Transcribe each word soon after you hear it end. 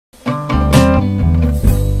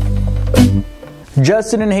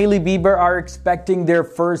Justin and Hailey Bieber are expecting their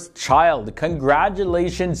first child.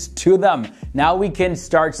 Congratulations to them. Now we can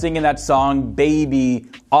start singing that song, Baby,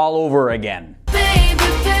 all over again.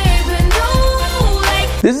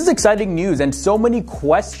 This is exciting news and so many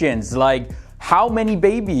questions, like how many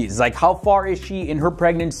babies? Like how far is she in her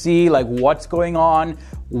pregnancy? Like what's going on?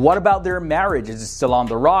 What about their marriage? Is it still on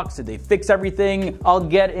the rocks? Did they fix everything? I'll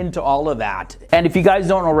get into all of that. And if you guys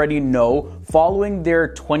don't already know, following their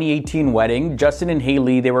 2018 wedding, Justin and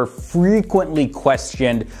Hailey, they were frequently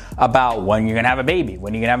questioned about when you're gonna have a baby,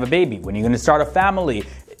 when you're gonna have a baby, when you're gonna start a family.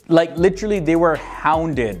 Like literally they were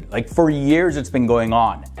hounded. Like for years it's been going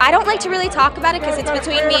on. I don't like to really talk about it because it's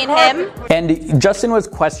between me and him. And Justin was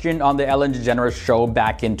questioned on the Ellen DeGeneres show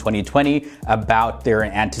back in 2020 about their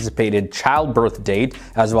anticipated childbirth date,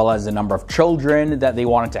 as well as the number of children that they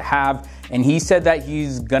wanted to have. And he said that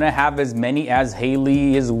he's gonna have as many as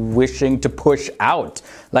Hailey is wishing to push out.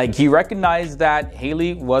 Like he recognized that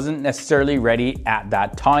Hailey wasn't necessarily ready at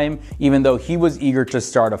that time, even though he was eager to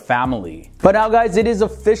start a family. But now guys, it is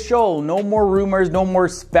official. No more rumors, no more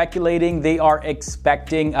speculating. They are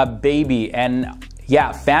expecting a baby. And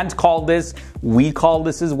yeah, fans called this. We called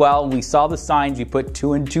this as well. We saw the signs. We put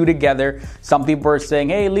 2 and 2 together. Some people are saying,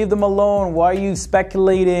 hey, leave them alone. Why are you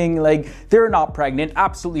speculating? Like, they're not pregnant.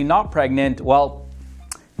 Absolutely not pregnant. Well,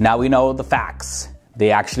 now we know the facts.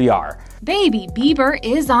 They actually are. Baby Bieber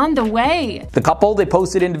is on the way. The couple, they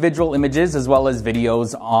posted individual images as well as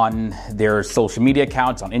videos on their social media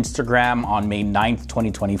accounts on Instagram on May 9th,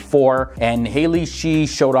 2024. And Hailey, she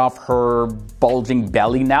showed off her bulging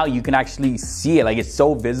belly. Now you can actually see it, like it's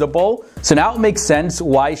so visible. So now it makes sense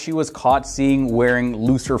why she was caught wearing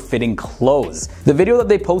looser fitting clothes. The video that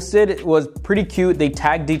they posted was pretty cute. They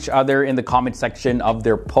tagged each other in the comment section of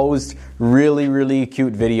their post. Really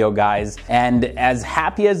cute video, guys. And as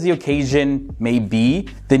happy as the occasion may be,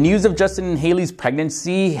 the news of Justin and Hailey's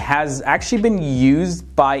pregnancy has actually been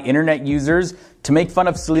used by internet users to make fun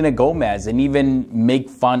of Selena Gomez and even make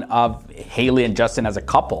fun of Hailey and Justin as a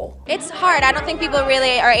couple. It's hard. I don't think people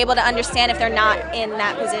really are able to understand if they're not in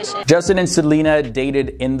that position. Justin and Selena dated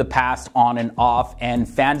in the past on and off, and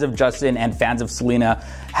fans of Justin and fans of Selena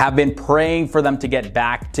have been praying for them to get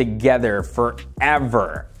back together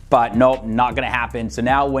forever. But nope, not gonna happen. So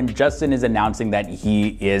now when Justin is announcing that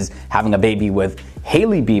he is having a baby with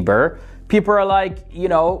Hailey Bieber, people are like, you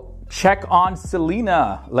know, check on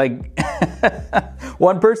Selena. Like,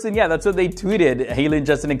 one person, yeah, that's what they tweeted. Hailey and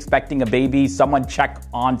Justin expecting a baby. Someone check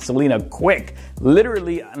on Selena quick.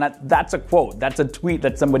 Literally, that's a quote. That's a tweet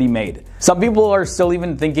that somebody made. Some people are still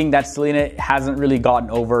even thinking that Selena hasn't really gotten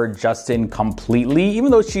over Justin completely, even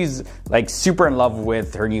though she's like super in love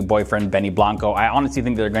with her new boyfriend, Benny Blanco. I honestly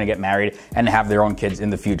think they're gonna get married and have their own kids in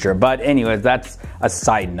the future. But anyways, that's a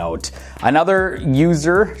side note. Another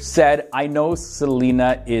user said, I know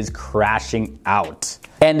Selena is crashing out.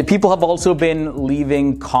 And people have also been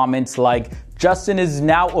leaving comments like, Justin is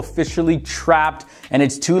now officially trapped and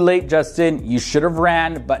it's too late, Justin. You should have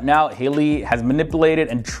ran, but now Hailey has manipulated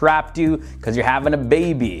and trapped you because you're having a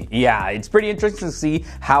baby. Yeah, it's pretty interesting to see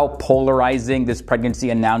how polarizing this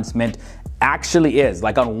pregnancy announcement actually is.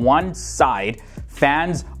 Like on one side,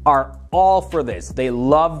 fans are all for this. They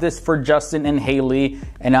love this for Justin and Hailey.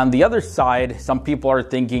 And on the other side, some people are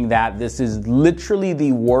thinking that this is literally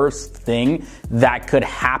the worst thing that could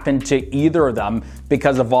happen to either of them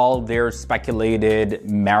because of all their speculated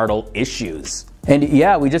marital issues. And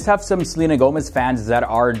yeah, we just have some Selena Gomez fans that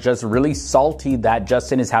are just really salty that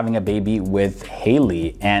Justin is having a baby with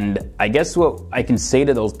Hailey. And I guess what I can say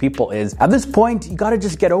to those people is, at this point, you gotta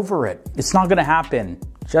just get over it. It's not gonna happen.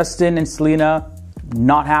 Justin and Selena,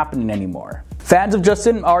 not happening anymore. Fans of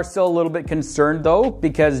Justin are still a little bit concerned though,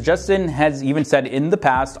 because Justin has even said in the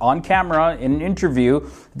past on camera in an interview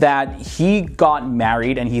that he got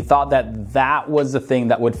married and he thought that that was the thing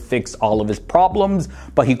that would fix all of his problems,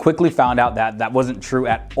 but he quickly found out that that wasn't true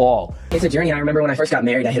at all. It's a journey. I remember when I first got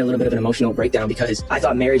married, I hit a little bit of an emotional breakdown because I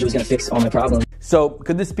thought marriage was going to fix all my problems. So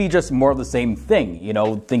could this be just more of the same thing? You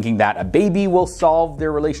know, thinking that a baby will solve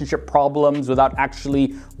their relationship problems without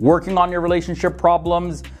actually working on your relationship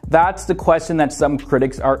problems? That's the question that some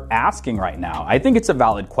critics are asking right now. I think it's a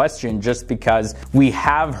valid question just because we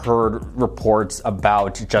have heard reports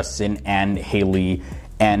about Justin and Hailey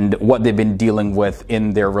and what they've been dealing with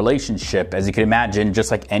in their relationship. As you can imagine,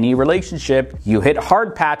 just like any relationship, you hit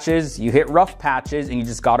hard patches, you hit rough patches, and you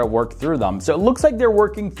just gotta work through them. So it looks like they're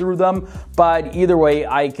working through them, but either way,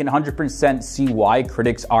 I can 100% see why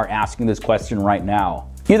critics are asking this question right now.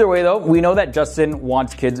 Either way though, we know that Justin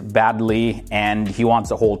wants kids badly and he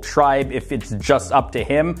wants a whole tribe if it's just up to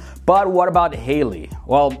him. But what about Hailey?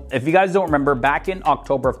 Well, if you guys don't remember, back in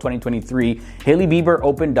October of 2023, Hailey Bieber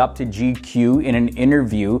opened up to GQ in an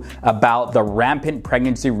interview about the rampant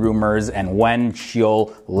pregnancy rumors and when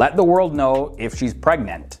she'll let the world know if she's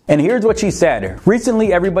pregnant. And here's what she said.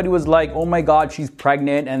 Recently, everybody was like, oh my God, she's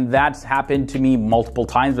pregnant, and that's happened to me multiple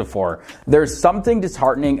times before. There's something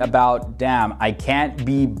disheartening about, damn, I can't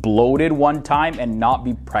be bloated one time and not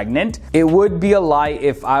be pregnant. It would be a lie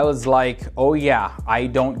if I was like, oh yeah, I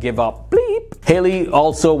don't give up, bleep. Hailey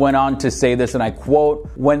also went on to say this, and I quote,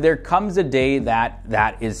 when there comes a day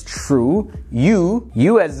that is true,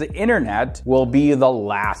 you as the internet will be the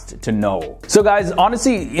last to know. So guys,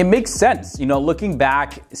 honestly, it makes sense. You know, looking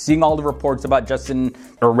back, seeing all the reports about Justin's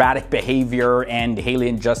erratic behavior and Hailey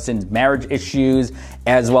and Justin's marriage issues,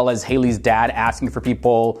 as well as Hailey's dad asking for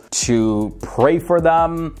people to pray for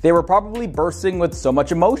them, they were probably bursting with so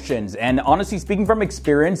much emotions. And honestly, speaking from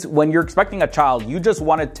experience, when you're expecting a child, you just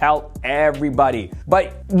want to tell everybody,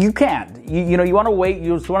 but you can't. You know, you want to wait.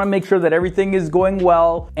 You just want to make sure that everything is going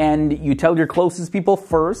well, and you tell your closest people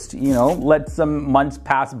first. You know, let some months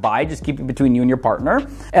pass by, just keep it between you and your partner.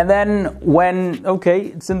 And then when, okay,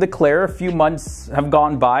 it's in the clear, a few months have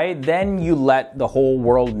gone by, then you let the whole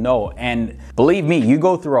world know. And believe me, you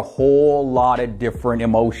go through a whole lot of different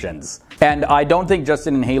emotions. And I don't think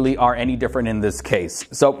Justin and Hailey are any different in this case.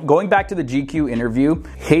 So going back to the GQ interview,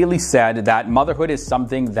 Hailey said that motherhood is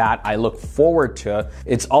something that I look forward to.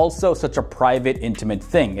 It's also such a private, intimate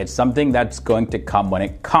thing. It's something that's going to come when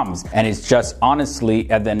it comes. And it's just honestly,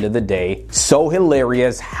 at the end of the day, so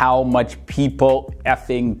hilarious how much people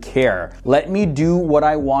effing care. Let me do what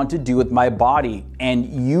I want to do with my body, and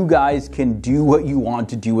you guys can do what you want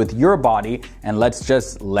to do with your body, and let's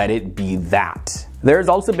just let it be that. There's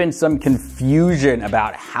also been some confusion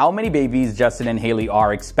about how many babies Justin and Hailey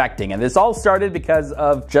are expecting, and this all started because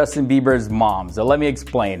of Justin Bieber's mom. So let me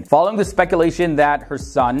explain. Following the speculation that her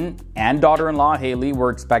son and daughter-in-law Hailey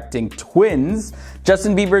were expecting twins,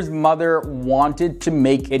 Justin Bieber's mother wanted to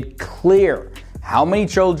make it clear how many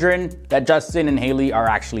children that Justin and Hailey are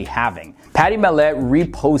actually having. Patty Mellette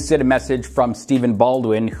reposted a message from Stephen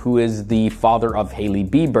Baldwin, who is the father of Hailey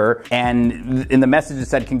Bieber, and in the message it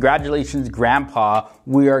said, "Congratulations, Grandpa,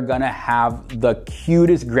 we are gonna have the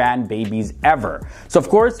cutest grandbabies ever." So of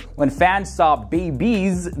course, when fans saw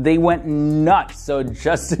babies, they went nuts. So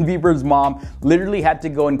Justin Bieber's mom literally had to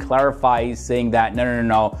go and clarify, saying that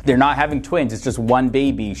no, they're not having twins, it's just one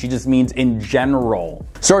baby. She just means in general.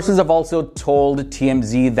 Sources have also told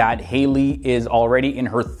TMZ that Hailey is already in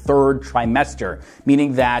her third trimester,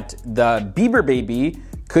 meaning that the Bieber baby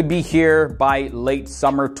could be here by late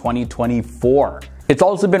summer 2024. It's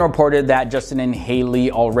also been reported that Justin and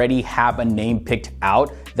Hailey already have a name picked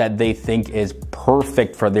out that they think is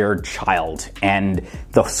perfect for their child. And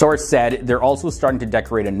the source said they're also starting to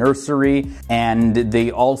decorate a nursery, and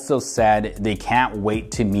they also said they can't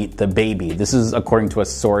wait to meet the baby. This is according to a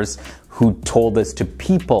source who told this to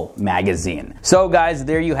People magazine. So guys,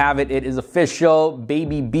 there you have it. It is official.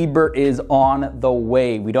 Baby Bieber is on the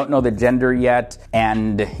way. We don't know the gender yet.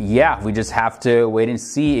 And yeah, we just have to wait and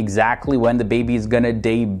see exactly when the baby is gonna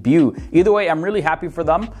debut. Either way, I'm really happy for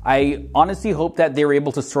them. I honestly hope that they were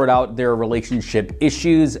able to sort out their relationship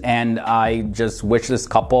issues, and I just wish this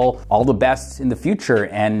couple all the best in the future,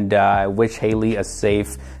 and wish Hailey a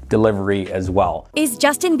safe delivery as well. Is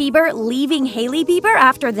Justin Bieber leaving Hailey Bieber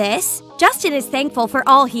after this? Justin is thankful for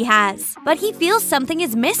all he has, but he feels something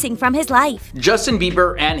is missing from his life. Justin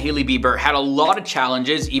Bieber and Hailey Bieber had a lot of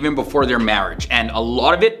challenges even before their marriage, and a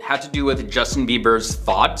lot of it had to do with Justin Bieber's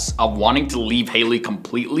thoughts of wanting to leave Hailey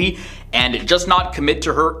completely and just not commit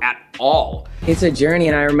to her at all. It's a journey,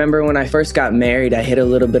 and I remember when I first got married, I hit a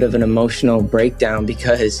little bit of an emotional breakdown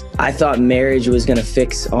because I thought marriage was gonna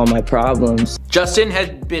fix all my problems. Justin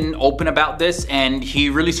had been open about this, and he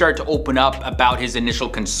really started to open up about his initial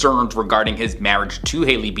concerns regarding his marriage to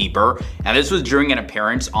Hailey Bieber, and this was during an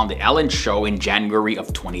appearance on The Ellen Show in January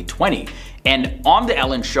of 2020. And on The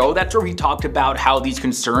Ellen Show, that's where he talked about how these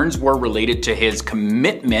concerns were related to his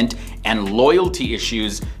commitment and loyalty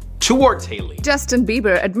issues towards Hailey. Justin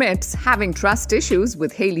Bieber admits having trust issues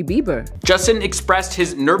with Hailey Bieber. Justin expressed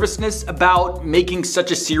his nervousness about making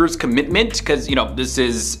such a serious commitment because, you know, this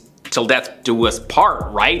is till death do us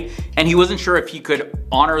part, right? And he wasn't sure if he could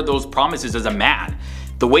honor those promises as a man.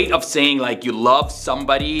 The weight of saying like you love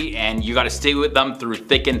somebody and you gotta stay with them through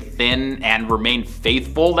thick and thin and remain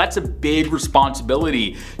faithful, that's a big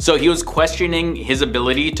responsibility. So he was questioning his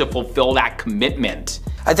ability to fulfill that commitment.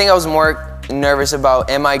 I think I was more nervous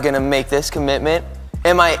about, am I gonna make this commitment?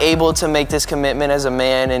 am I able to make this commitment as a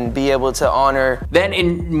man and be able to honor? Then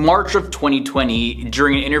in March of 2020,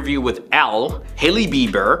 during an interview with Elle, Hailey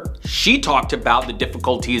Bieber, she talked about the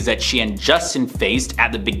difficulties that she and Justin faced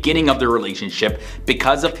at the beginning of their relationship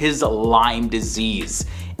because of his Lyme disease.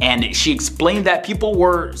 And she explained that people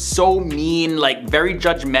were so mean, like very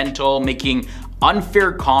judgmental, making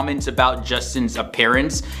unfair comments about Justin's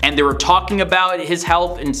appearance, and they were talking about his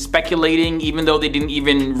health and speculating even though they didn't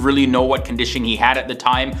even really know what condition he had at the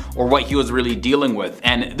time or what he was really dealing with.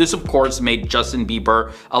 And this of course made Justin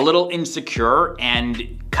Bieber a little insecure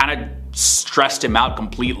and kind of stressed him out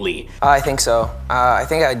completely. I think so. I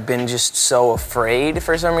think I'd been just so afraid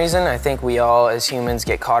for some reason. I think we all as humans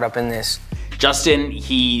get caught up in this. Justin,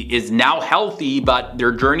 he is now healthy, but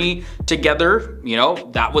their journey together, you know,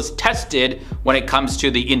 that was tested when it comes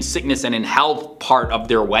to the in sickness and in health part of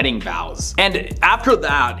their wedding vows. And after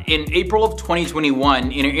that, in April of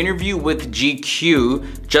 2021, in an interview with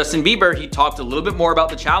GQ, Justin Bieber, he talked a little bit more about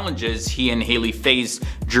the challenges he and Hailey faced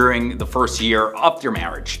during the first year of their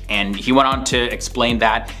marriage. And he went on to explain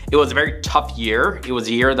that it was a very tough year. It was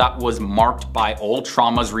a year that was marked by old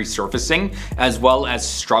traumas resurfacing, as well as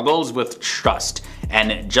struggles with trust.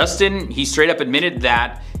 And Justin, he straight up admitted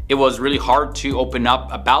that it was really hard to open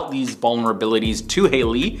up about these vulnerabilities to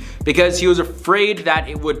Hailey because he was afraid that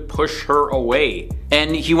it would push her away.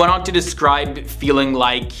 And he went on to describe feeling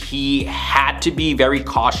like he had to be very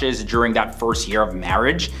cautious during that first year of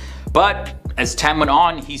marriage. But as time went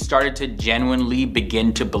on, he started to genuinely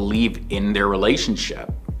begin to believe in their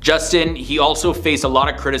relationship. Justin, he also faced a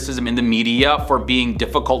lot of criticism in the media for being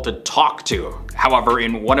difficult to talk to. However,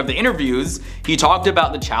 in one of the interviews, he talked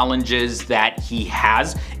about the challenges that he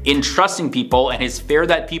has in trusting people and his fear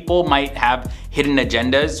that people might have hidden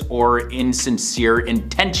agendas or insincere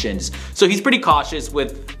intentions. So he's pretty cautious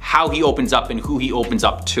with how he opens up and who he opens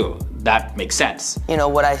up to. That makes sense. You know,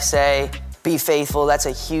 what I say, be faithful, that's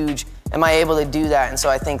a huge, am I able to do that? And so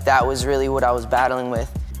I think that was really what I was battling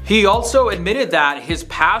with. He also admitted that his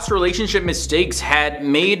past relationship mistakes had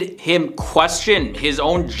made him question his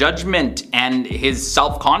own judgment and his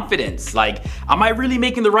self-confidence. Like, am I really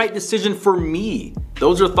making the right decision for me?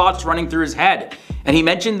 Those are thoughts running through his head. And he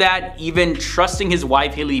mentioned that even trusting his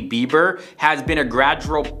wife, Hailey Bieber, has been a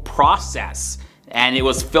gradual process, and it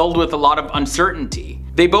was filled with a lot of uncertainty.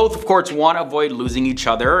 They both, of course, want to avoid losing each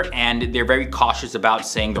other, and they're very cautious about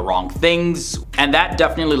saying the wrong things. And that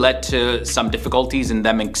definitely led to some difficulties in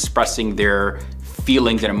them expressing their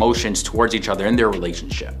feelings and emotions towards each other in their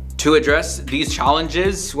relationship. To address these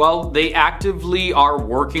challenges, well, they actively are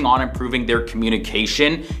working on improving their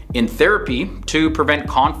communication in therapy to prevent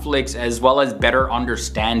conflicts as well as better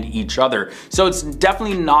understand each other. So it's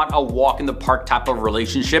definitely not a walk in the park type of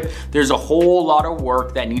relationship. There's a whole lot of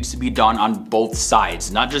work that needs to be done on both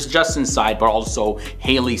sides, not just Justin's side, but also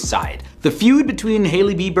Hailey's side. The feud between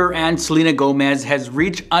Hailey Bieber and Selena Gomez has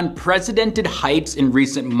reached unprecedented heights in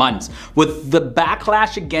recent months, with the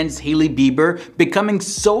backlash against Hailey Bieber becoming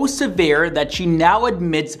so severe that she now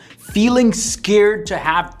admits feeling scared to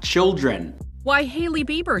have children. Why Hailey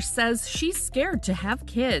Bieber says she's scared to have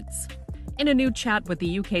kids. In a new chat with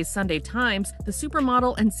the UK Sunday Times, the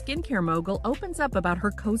supermodel and skincare mogul opens up about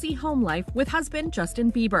her cozy home life with husband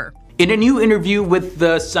Justin Bieber. In a new interview with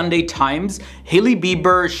the Sunday Times, Hailey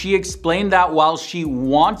Bieber, she explained that while she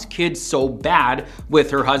wants kids so bad with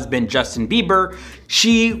her husband Justin Bieber,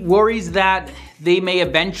 she worries that they may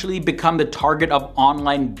eventually become the target of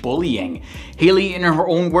online bullying. Hailey, in her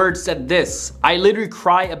own words, said this: "I literally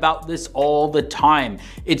cry about this all the time.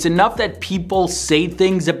 It's enough that people say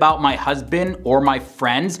things about my husband or my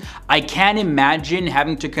friends. I can't imagine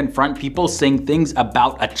having to confront people saying things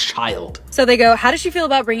about a child." So they go, how does she feel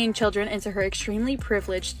about bringing children into her extremely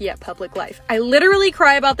privileged yet public life? I literally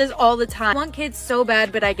cry about this all the time. I want kids so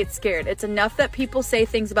bad, but I get scared. It's enough that people say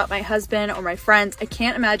things about my husband or my friends. I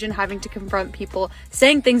can't imagine having to confront people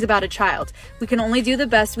saying things about a child. We can only do the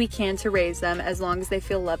best we can to raise them as long as they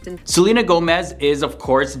feel loved. And Selena Gomez is, of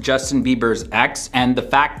course, Justin Bieber's ex, and the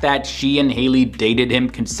fact that she and Hailey dated him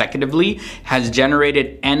consecutively has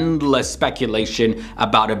generated endless speculation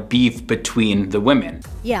about a beef between the women.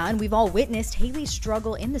 Yeah, and we've all witnessed Hailey's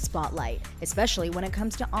struggle in the spotlight, especially when it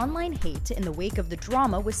comes to online hate in the wake of the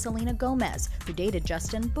drama with Selena Gomez, who dated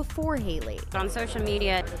Justin before Hailey. On social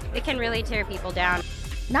media, it can really tear people down.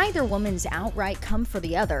 Neither woman's outright come for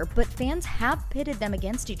the other, but fans have pitted them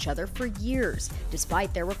against each other for years,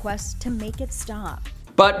 despite their requests to make it stop.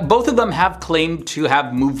 But both of them have claimed to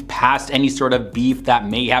have moved past any sort of beef that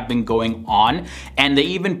may have been going on, and they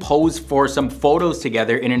even posed for some photos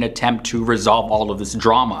together in an attempt to resolve all of this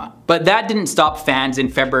drama. But that didn't stop fans in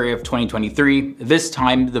February of 2023. This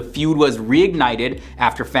time, the feud was reignited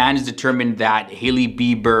after fans determined that Hailey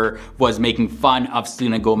Bieber was making fun of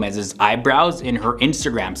Selena Gomez's eyebrows in her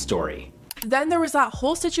Instagram story. Then there was that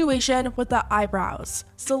whole situation with the eyebrows.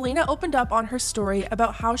 Selena opened up on her story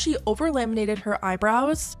about how she over-laminated her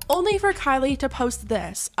eyebrows, only for Kylie to post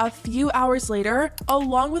this a few hours later,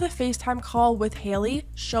 along with a FaceTime call with Hailey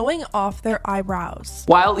showing off their eyebrows.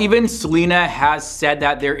 While even Selena has said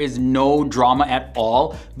that there is no drama at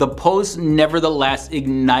all, the post nevertheless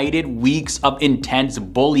ignited weeks of intense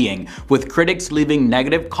bullying, with critics leaving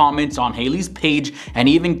negative comments on Hailey's page and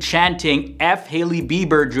even chanting "F Hailey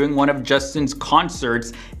Bieber" during one of Justin's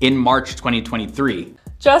concerts in March 2023.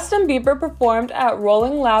 Justin Bieber performed at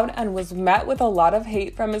Rolling Loud and was met with a lot of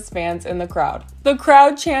hate from his fans in the crowd. The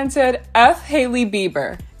crowd chanted "F Hailey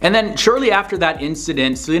Bieber." And then shortly after that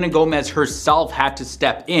incident, Selena Gomez herself had to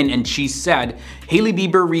step in, and she said, "Hailey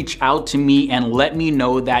Bieber reached out to me and let me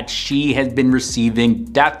know that she has been receiving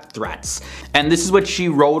death threats." And this is what she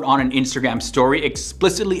wrote on an Instagram story,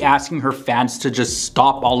 explicitly asking her fans to just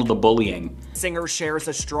stop all of the bullying. Singer shares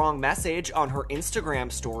a strong message on her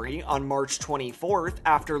Instagram story on March 24th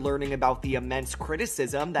after learning about the immense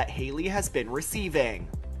criticism that Hailey has been receiving.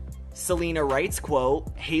 Selena writes, quote,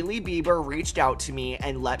 "Hailey Bieber reached out to me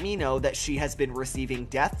and let me know that she has been receiving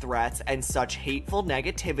death threats and such hateful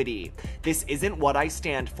negativity. This isn't what I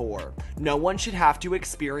stand for. No one should have to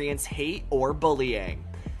experience hate or bullying."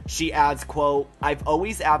 She adds, quote, "I've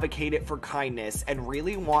always advocated for kindness and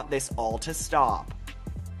really want this all to stop."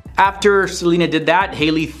 After Selena did that,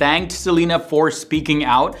 Hailey thanked Selena for speaking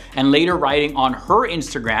out and later writing on her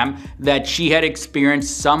Instagram that she had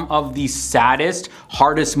experienced some of the saddest,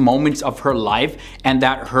 hardest moments of her life and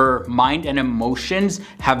that her mind and emotions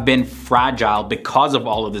have been fragile because of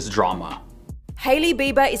all of this drama. Hailey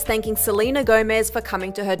Bieber is thanking Selena Gomez for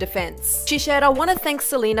coming to her defense. She shared, "I want to thank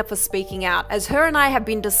Selena for speaking out, as her and I have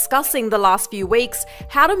been discussing the last few weeks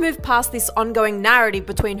how to move past this ongoing narrative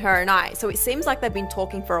between her and I, so it seems like they've been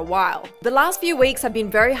talking for a while. The last few weeks have been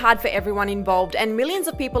very hard for everyone involved, and millions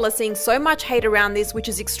of people are seeing so much hate around this, which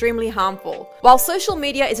is extremely harmful. While social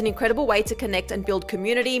media is an incredible way to connect and build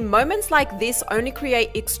community, moments like this only create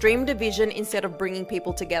extreme division instead of bringing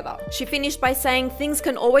people together." She finished by saying, "Things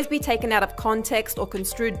can always be taken out of context or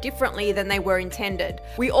construed differently than they were intended.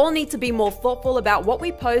 We all need to be more thoughtful about what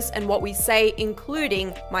we post and what we say,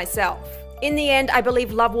 including myself. In the end, I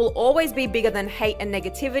believe love will always be bigger than hate and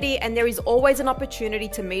negativity, and there is always an opportunity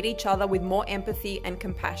to meet each other with more empathy and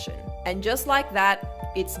compassion." And just like that,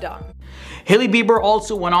 it's done. Hailey Bieber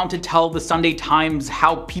also went on to tell the Sunday Times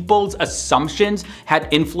how people's assumptions had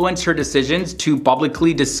influenced her decisions to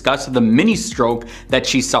publicly discuss the mini stroke that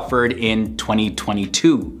she suffered in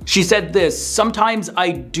 2022. She said this, "Sometimes I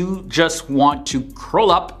do just want to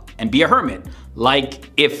curl up and be a hermit.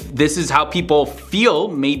 Like, if this is how people feel,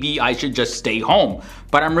 maybe I should just stay home.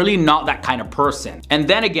 But I'm really not that kind of person." And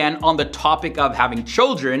then again, on the topic of having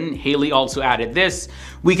children, Hailey also added this,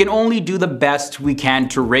 "We can only do the best we can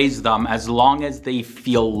to raise them as long as they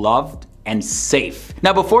feel loved and safe."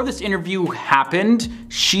 Now, before this interview happened,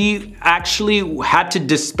 she actually had to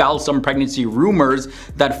dispel some pregnancy rumors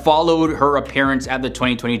that followed her appearance at the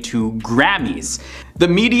 2022 Grammys. The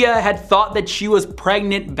media had thought that she was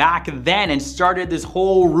pregnant back then and started this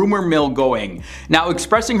whole rumor mill going. Now,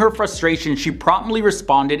 expressing her frustration, she promptly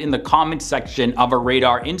responded in the comment section of a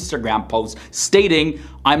Radar Instagram post stating,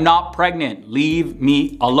 "I'm not pregnant, leave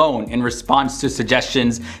me alone," in response to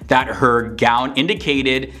suggestions that her gown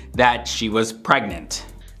indicated that she was pregnant.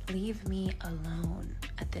 Leave me alone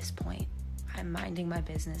at this point. I'm minding my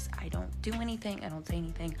business. I don't do anything. I don't say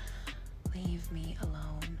anything. Leave me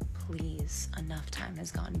alone. Please, enough time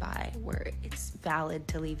has gone by where it's valid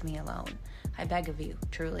to leave me alone. I beg of you,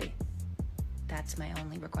 truly. That's my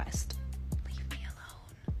only request. Leave me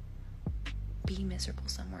alone. Be miserable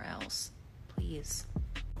somewhere else, please.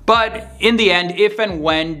 But in the end, if and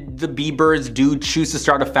when the Biebers do choose to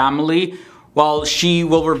start a family, well, she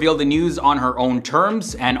will reveal the news on her own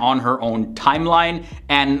terms and on her own timeline.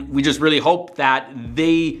 And we just really hope that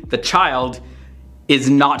the child, is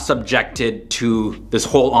not subjected to this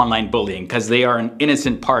whole online bullying because they are an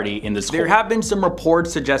innocent party in this. There have been some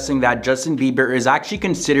reports suggesting that Justin Bieber is actually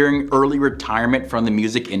considering early retirement from the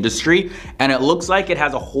music industry, and it looks like it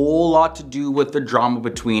has a whole lot to do with the drama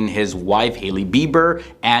between his wife Hailey Bieber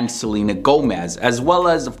and Selena Gomez, as well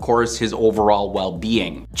as of course his overall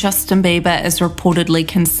well-being. Justin Bieber is reportedly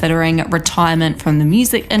considering retirement from the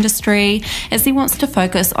music industry as he wants to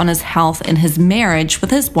focus on his health and his marriage with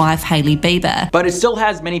his wife Hailey Bieber. But it still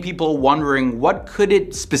has many people wondering, what could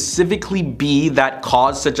it specifically be that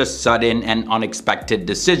caused such a sudden and unexpected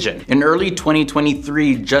decision? In early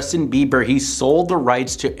 2023, Justin Bieber, he sold the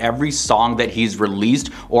rights to every song that he's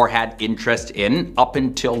released or had interest in up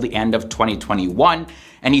until the end of 2021.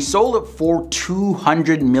 And he sold it for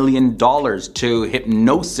 $200 million to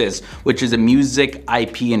Hypnosis, which is a music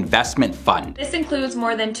IP investment fund. This includes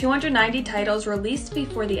more than 290 titles released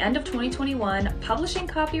before the end of 2021, publishing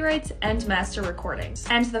copyrights and master recordings.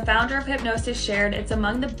 And the founder of Hypnosis shared it's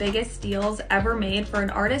among the biggest deals ever made for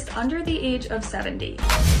an artist under the age of 70.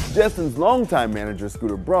 Justin's longtime manager,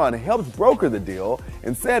 Scooter Braun, helped broker the deal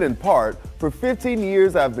and said in part, "For 15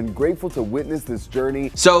 years, I've been grateful to witness this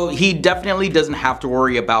journey." So he definitely doesn't have to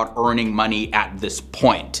worry about earning money at this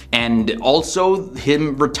point. And also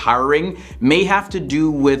him retiring may have to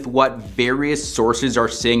do with what various sources are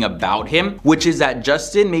saying about him, which is that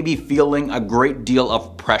Justin may be feeling a great deal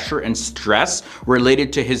of pressure and stress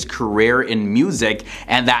related to his career in music,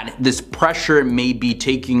 and that this pressure may be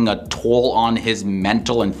taking a toll on his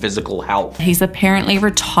mental and physical health. He's apparently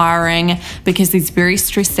retiring because he's very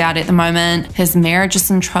stressed out at the moment. His marriage is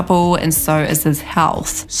in trouble and so is his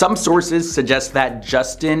health. Some sources suggest that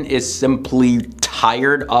Justin is simply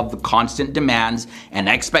tired of the constant demands and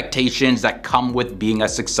expectations that come with being a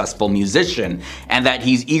successful musician, and that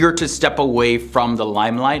he's eager to step away from the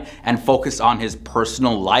limelight and focus on his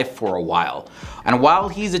personal life for a while. And while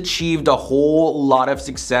he's achieved a whole lot of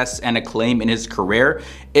success and acclaim in his career,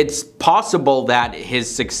 it's possible that his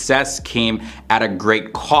success came at a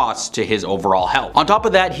great cost to his overall health. On top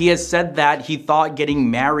of that, he has said that he thought getting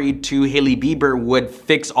married to Hailey Bieber would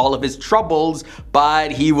fix all of his troubles,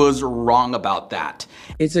 but he was wrong about that.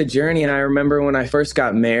 It's a journey, and I remember when I first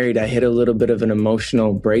got married, I hit a little bit of an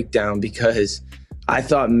emotional breakdown because I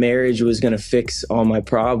thought marriage was gonna fix all my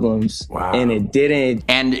problems, and it didn't.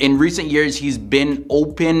 And in recent years, he's been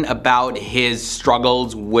open about his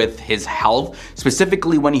struggles with his health,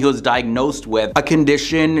 specifically when he was diagnosed with a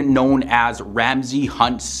condition known as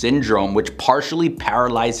Ramsay-Hunt syndrome, which partially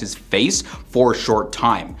paralyzed his face for a short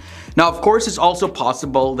time. Now, of course, it's also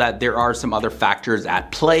possible that there are some other factors at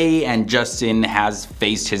play, and Justin has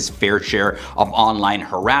faced his fair share of online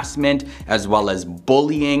harassment as well as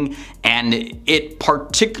bullying, and it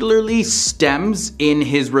particularly stems in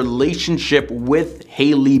his relationship with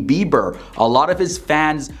Hailey Bieber. A lot of his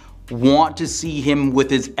fans want to see him with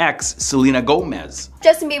his ex, Selena Gomez.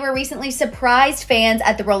 Justin Bieber recently surprised fans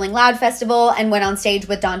at the Rolling Loud Festival and went on stage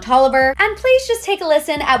with Don Toliver. And please just take a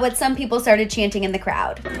listen at what some people started chanting in the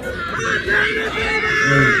crowd.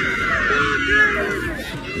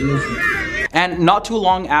 And not too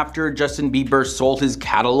long after Justin Bieber sold his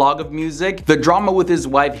catalog of music, the drama with his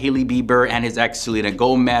wife Hailey Bieber and his ex Selena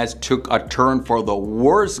Gomez took a turn for the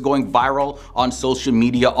worse, going viral on social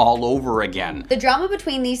media all over again. The drama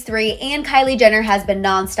between these three and Kylie Jenner has been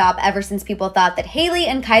non-stop ever since people thought that Hailey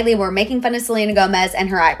and Kylie were making fun of Selena Gomez and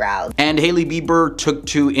her eyebrows. And Hailey Bieber took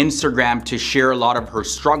to Instagram to share a lot of her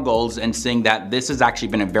struggles and saying that this has actually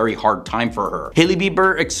been a very hard time for her. Hailey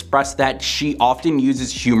Bieber expressed that she often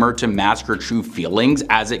uses humor to mask her true feelings,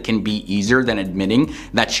 as it can be easier than admitting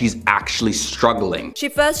that she's actually struggling. She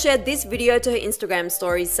first shared this video to her Instagram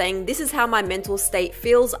stories saying, "This is how my mental state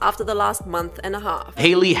feels after the last month and a half."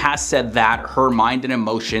 Hailey has said that her mind and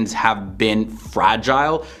emotions have been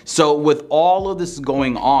fragile, so with all of this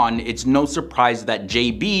going on, it's no surprise that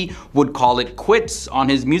JB would call it quits on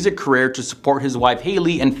his music career to support his wife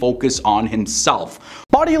Hailey and focus on himself.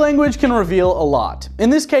 Body language can reveal a lot. In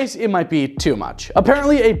this case, it might be too much.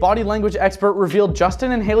 Apparently, a body language expert revealed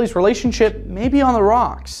Justin and Hailey's relationship may be on the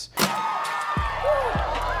rocks.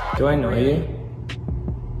 Do I annoy you?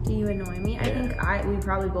 Do you annoy me? I think we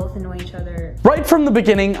probably both annoy each other. Right from the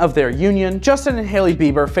beginning of their union, Justin and Hailey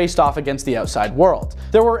Bieber faced off against the outside world.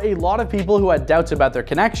 There were a lot of people who had doubts about their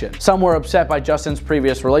connection. Some were upset by Justin's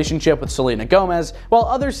previous relationship with Selena Gomez, while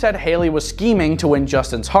others said Hailey was scheming to win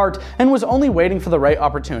Justin's heart and was only waiting for the right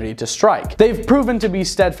opportunity to strike. They've proven to be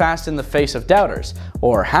steadfast in the face of doubters.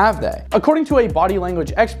 Or have they? According to a body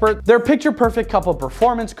language expert, their picture-perfect couple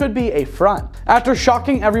performance could be a front. After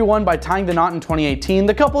shocking everyone by tying the knot in 2018,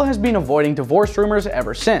 the couple couple has been avoiding divorce rumors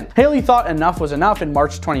ever since. Hailey thought enough was enough in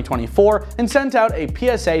March 2024 and sent out a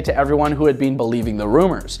PSA to everyone who had been believing the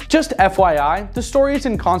rumors. Just FYI, the stories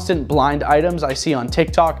and constant blind items I see on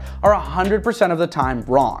TikTok are 100% of the time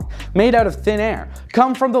wrong, made out of thin air,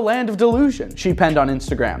 come from the land of delusion, she penned on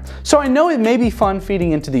Instagram. So I know it may be fun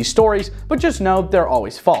feeding into these stories, but just know they're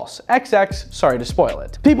always false. XX, sorry to spoil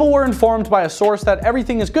it. People were informed by a source that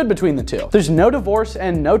everything is good between the two. There's no divorce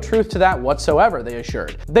and no truth to that whatsoever, they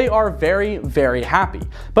assured. They are very, very happy.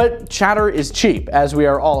 But chatter is cheap, as we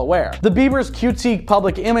are all aware. The Biebers' cutesy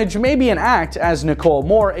public image may be an act, as Nicole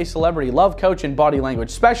Moore, a celebrity love coach and body language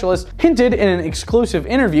specialist, hinted in an exclusive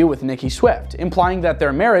interview with Nicki Swift, implying that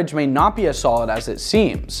their marriage may not be as solid as it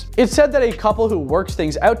seems. It's said that a couple who works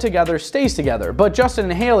things out together stays together, but Justin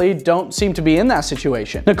and Hailey don't seem to be in that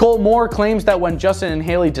situation. Nicole Moore claims that when Justin and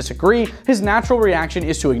Hailey disagree, his natural reaction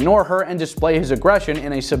is to ignore her and display his aggression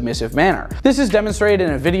in a submissive manner. This is demonstrated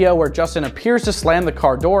in a video where Justin appears to slam the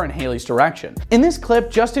car door in Hailey's direction. In this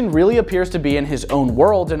clip, Justin really appears to be in his own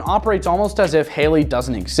world and operates almost as if Hailey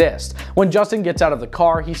doesn't exist. When Justin gets out of the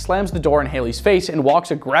car, he slams the door in Hailey's face and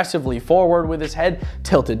walks aggressively forward with his head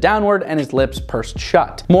tilted downward and his lips pursed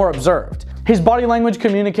shut. Moore observed, his body language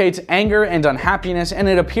communicates anger and unhappiness, and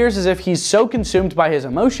it appears as if he's so consumed by his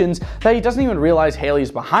emotions that he doesn't even realize Hailey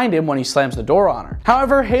is behind him when he slams the door on her.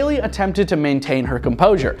 However, Hailey attempted to maintain her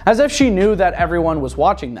composure, as if she knew that everyone was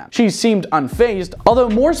watching them. She seemed unfazed, although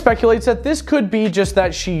Moore speculates that this could be just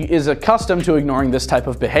that she is accustomed to ignoring this type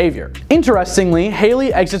of behavior. Interestingly,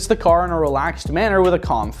 Hailey exits the car in a relaxed manner with a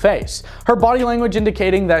calm face, her body language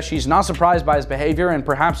indicating that she's not surprised by his behavior and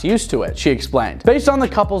perhaps used to it, she explained. Based on the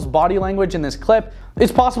couple's body language in this clip,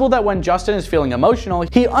 it's possible that when Justin is feeling emotional,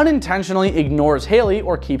 he unintentionally ignores Hailey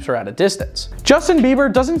or keeps her at a distance. Justin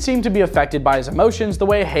Bieber doesn't seem to be affected by his emotions the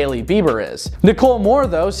way Hailey Bieber is. Nicole Moore,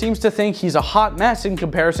 though, seems to think he's a hot mess in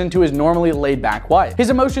comparison to his normally laid-back wife. His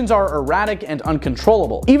emotions are erratic and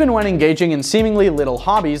uncontrollable, even when engaging in seemingly little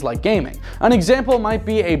hobbies like gaming. An example might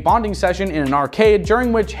be a bonding session in an arcade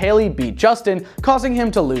during which Hailey beat Justin, causing him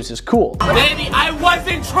to lose his cool. Baby, I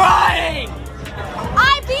wasn't trying!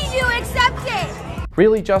 I beat you, accept it!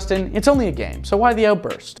 Really, Justin? It's only a game, so why the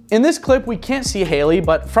outburst? In this clip, we can't see Hailey,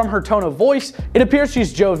 but from her tone of voice, it appears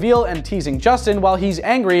she's jovial and teasing Justin while he's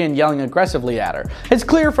angry and yelling aggressively at her. It's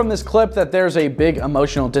clear from this clip that there's a big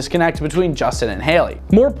emotional disconnect between Justin and Hailey.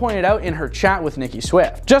 Moore pointed out in her chat with Nicki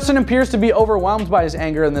Swift. Justin appears to be overwhelmed by his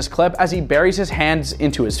anger in this clip as he buries his hands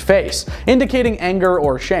into his face, indicating anger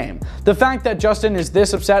or shame. The fact that Justin is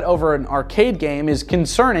this upset over an arcade game is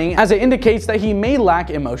concerning, as it indicates that he may lack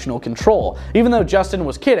emotional control. Even though Justin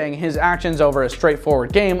was kidding, his actions over a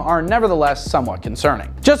straightforward game are nevertheless somewhat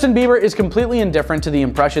concerning. Justin Bieber is completely indifferent to the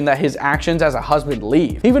impression that his actions as a husband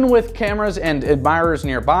leave. Even with cameras and admirers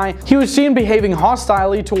nearby, he was seen behaving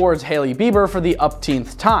hostilely towards Hailey Bieber for the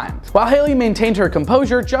upteenth time. While Hailey maintained her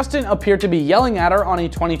composure, Justin appeared to be yelling at her on a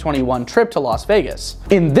 2021 trip to Las Vegas.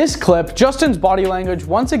 In this clip, Justin's body language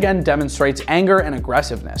once again demonstrates anger and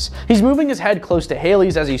aggressiveness. He's moving his head close to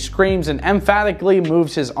Hailey's as he screams and emphatically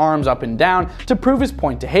moves his arms up and down to prove his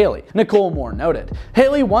point to Hailey, Nicole Moore noted.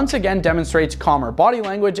 Hailey once again demonstrates calmer body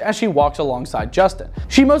language as she walks alongside Justin.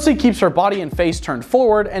 She mostly keeps her body and face turned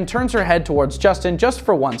forward and turns her head towards Justin just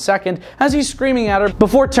for 1 second as he's screaming at her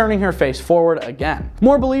before turning her face forward again.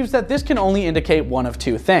 Moore believes that this can only indicate one of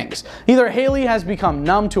two things. Either Hailey has become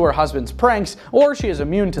numb to her husband's pranks or she is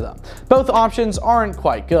immune to them. Both options aren't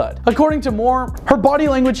quite good. According to Moore, her body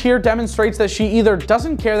language here demonstrates that she either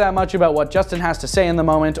doesn't care that much about what Justin has to say in the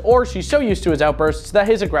moment, or she's so used to his outbursts that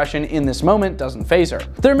his aggression in this moment doesn't faze her.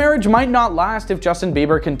 Their marriage might not last if Justin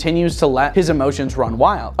Bieber continues to let his emotions run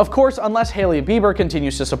wild. Of course, unless Hailey Bieber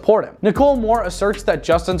continues to support him. Nicole Moore asserts that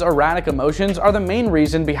Justin's erratic emotions are the main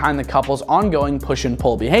reason behind the couple's ongoing push and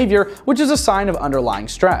pull behavior, which is a sign of underlying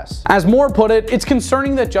stress. As Moore put it, it's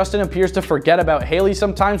concerning that Justin appears to forget about Hailey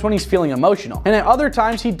sometimes when he's feeling emotional, and at other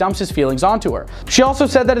times he dumps his feelings onto her. She also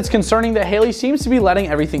said that it's concerning that Hailey seems to be letting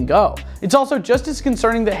everything go. It's also just as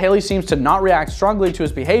concerning that Hailey seems to not react strongly to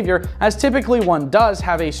his behavior, as typically one does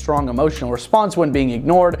have a strong emotional response when being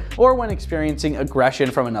ignored or when experiencing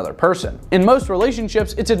aggression from another person. In most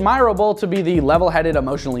relationships, it's admirable to be the level-headed,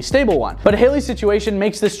 emotionally stable one, but Hailey's situation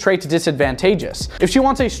makes this trait disadvantageous. If she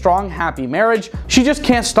wants a strong, happy marriage, she just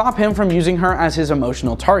can't stop him from using her as his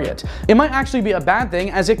emotional target. It might actually be a bad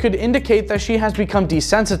thing, as it could indicate that she has become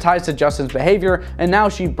desensitized to Justin's behavior and now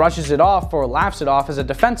she brushes it off or laughs it off as a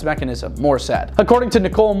defense mechanism, Moore said. According to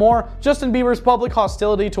Nicole Moore, Justin Bieber's Bieber's public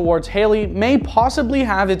hostility towards Hailey may possibly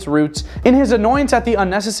have its roots in his annoyance at the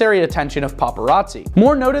unnecessary attention of paparazzi.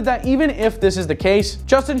 Moore noted that even if this is the case,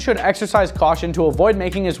 Justin should exercise caution to avoid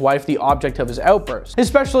making his wife the object of his outbursts,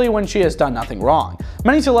 especially when she has done nothing wrong.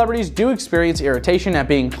 Many celebrities do experience irritation at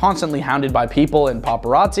being constantly hounded by people and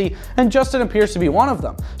paparazzi, and Justin appears to be one of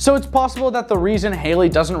them. So it's possible that the reason Hailey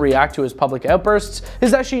doesn't react to his public outbursts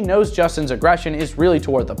is that she knows Justin's aggression is really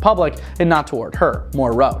toward the public and not toward her,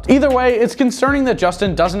 Moore wrote. Either way, it's concerning that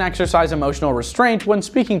Justin doesn't exercise emotional restraint when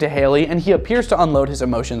speaking to Hailey, and he appears to unload his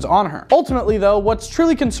emotions on her. Ultimately though, what's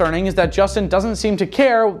truly concerning is that Justin doesn't seem to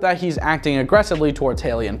care that he's acting aggressively towards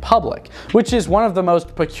Hailey in public, which is one of the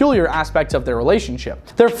most peculiar aspects of their relationship.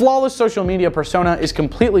 Their flawless social media persona is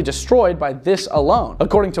completely destroyed by this alone.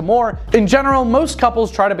 According to Moore, in general, most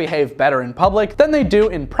couples try to behave better in public than they do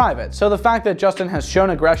in private, so the fact that Justin has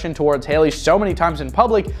shown aggression towards Hailey so many times in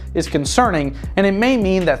public is concerning, and it may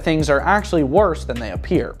mean that things are actually worse than they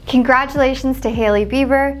appear. Congratulations to Hailey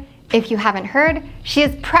Bieber. If you haven't heard, she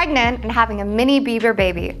is pregnant and having a mini Bieber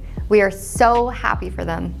baby. We are so happy for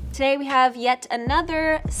them. Today we have yet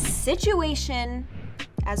another situation,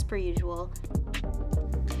 as per usual.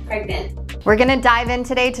 Pregnant. We're gonna dive in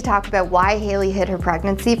today to talk about why Hailey hid her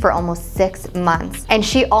pregnancy for almost 6 months, and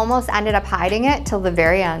she almost ended up hiding it till the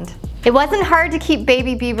very end. It wasn't hard to keep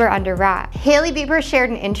baby Bieber under wraps. Hailey Bieber shared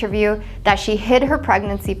an interview that she hid her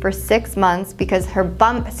pregnancy for 6 months because her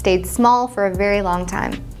bump stayed small for a very long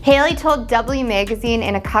time. Hailey told W Magazine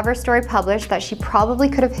in a cover story published that she probably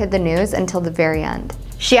could have hid the news until the very end.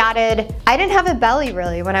 She added, "I didn't have a belly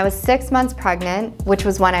really. When I was 6 months pregnant, which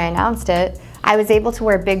was when I announced it, I was able to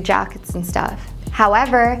wear big jackets and stuff."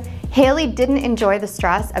 However, Hailey didn't enjoy the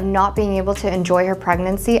stress of not being able to enjoy her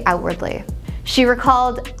pregnancy outwardly. She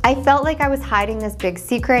recalled, "I felt like I was hiding this big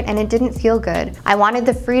secret and it didn't feel good. I wanted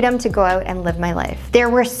the freedom to go out and live my life." There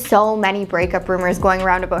were so many breakup rumors going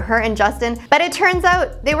around about her and Justin, but it turns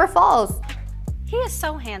out they were false. He is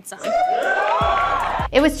so handsome.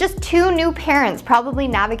 It was just two new parents probably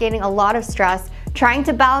navigating a lot of stress, trying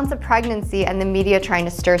to balance a pregnancy and the media trying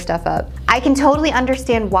to stir stuff up. I can totally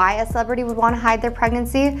understand why a celebrity would want to hide their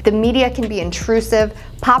pregnancy. The media can be intrusive,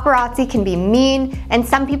 paparazzi can be mean, and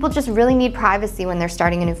some people just really need privacy when they're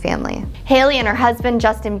starting a new family. Hailey and her husband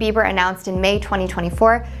Justin Bieber announced in May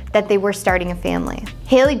 2024 that they were starting a family.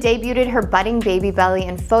 Hailey debuted her budding baby belly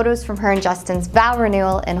in photos from her and Justin's vow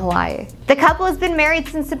renewal in Hawaii. The couple has been married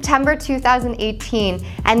since September 2018,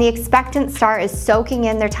 and the expectant star is soaking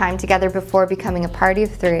in their time together before becoming a party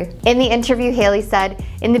of 3. In the interview, Hailey said,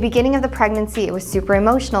 "In the beginning of the pregnancy, it was super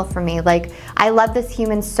emotional for me. Like, I love this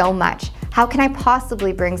human so much. How can I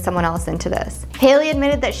possibly bring someone else into this?" Hailey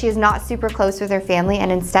admitted that she is not super close with her family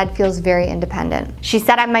and instead feels very independent. She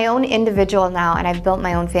said, "I'm my own individual now and I've built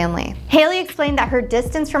my own family." Hailey explained that her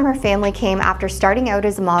distance from her family came after starting out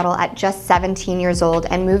as a model at just 17 years old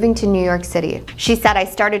and moving to New York City. She said, "I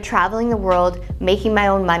started traveling the world, making my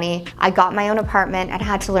own money. I got my own apartment and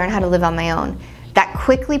had to learn how to live on my own. That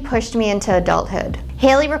quickly pushed me into adulthood."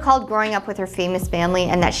 Hailey recalled growing up with her famous family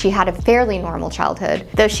and that she had a fairly normal childhood,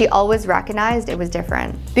 though she always recognized it was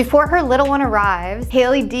different. Before her little one arrives,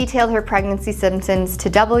 Hailey detailed her pregnancy symptoms to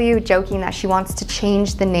W, joking that she wants to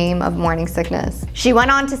change the name of morning sickness. She went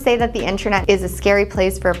on to say that the internet is a scary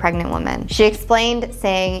place for a pregnant woman. She explained,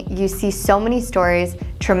 saying, "You see so many stories,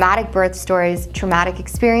 traumatic birth stories, traumatic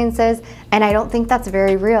experiences, and I don't think that's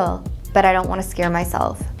very real, but I don't want to scare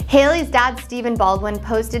myself." Hailey's dad, Stephen Baldwin,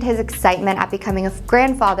 posted his excitement at becoming a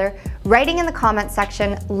grandfather, writing in the comment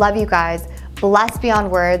section, "Love you guys, blessed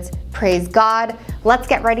beyond words, praise God, let's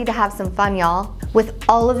get ready to have some fun, y'all." With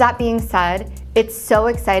all of that being said, it's so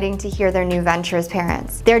exciting to hear their new venture as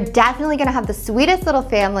parents. They're definitely gonna have the sweetest little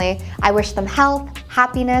family. I wish them health,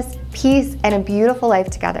 happiness, peace, and a beautiful life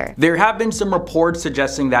together. There have been some reports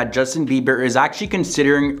suggesting that Justin Bieber is actually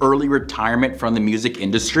considering early retirement from the music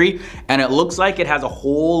industry, and it looks like it has a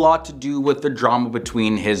whole lot to do with the drama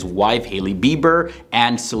between his wife Hailey Bieber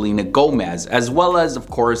and Selena Gomez, as well as, of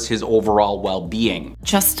course, his overall well-being.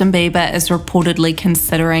 Justin Bieber is reportedly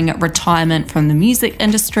considering retirement from the music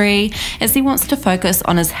industry as he wants to focus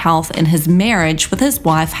on his health and his marriage with his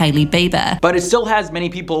wife Hailey Bieber. But it still has many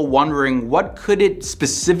people wondering, what could it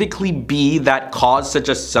specifically be that caused such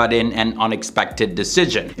a sudden and unexpected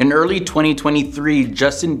decision? In early 2023,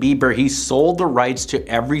 Justin Bieber, he sold the rights to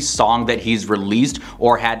every song that he's released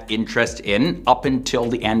or had interest in up until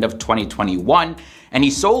the end of 2021. And he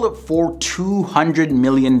sold it for $200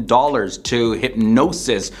 million to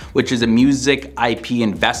Hypnosis, which is a music IP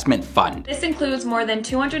investment fund. This includes more than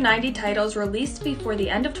 290 titles released before the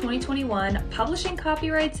end of 2021, publishing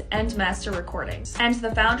copyrights and master recordings. And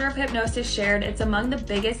the founder of Hypnosis shared, "It's a among the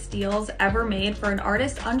biggest deals ever made for an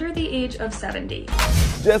artist under the age of 70.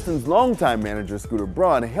 Justin's longtime manager, Scooter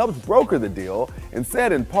Braun, helped broker the deal and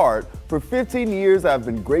said in part, "For 15 years, I've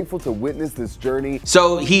been grateful to witness this journey."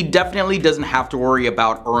 So he definitely doesn't have to worry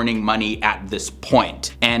about earning money at this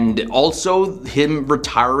point. And also, him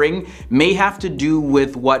retiring may have to do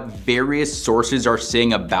with what various sources are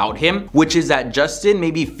saying about him, which is that Justin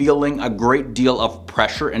may be feeling a great deal of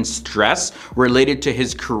pressure and stress related to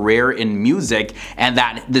his career in music, and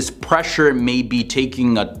that this pressure may be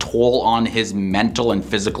taking a toll on his mental and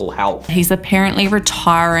physical health. He's apparently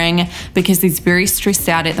retiring because he's very stressed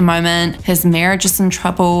out at the moment. His marriage is in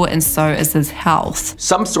trouble, and so is his health.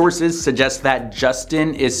 Some sources suggest that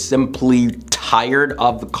Justin is simply tired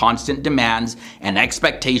of the constant demands and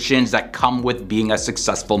expectations that come with being a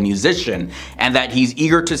successful musician, and that he's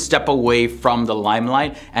eager to step away from the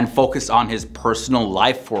limelight and focus on his personal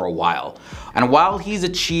life for a while. And while he's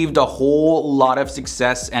achieved a whole lot of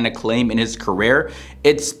success and acclaim in his career,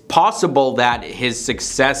 it's possible that his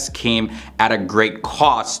success came at a great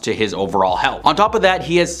cost to his overall health. On top of that,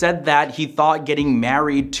 he has said that he thought getting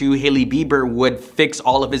married to Hailey Bieber would fix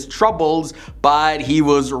all of his troubles, but he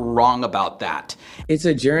was wrong about that. It's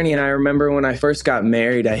a journey, and I remember when I first got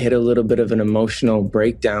married, I hit a little bit of an emotional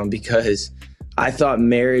breakdown because I thought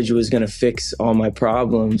marriage was gonna fix all my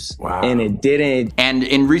problems, and it didn't. And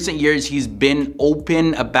in recent years, he's been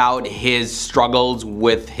open about his struggles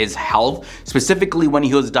with his health, specifically when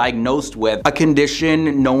he was diagnosed with a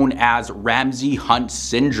condition known as Ramsay-Hunt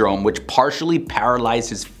syndrome, which partially paralyzed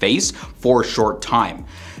his face for a short time.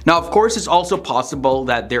 Now, of course, it's also possible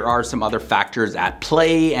that there are some other factors at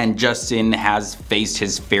play, and Justin has faced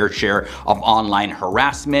his fair share of online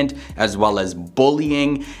harassment as well as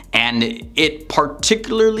bullying, and it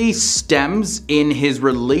particularly stems in his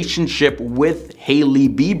relationship with Hailey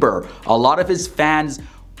Bieber. A lot of his fans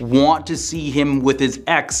want to see him with his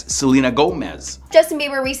ex, Selena Gomez. Justin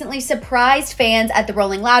Bieber recently surprised fans at the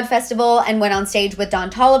Rolling Loud festival and went on stage with Don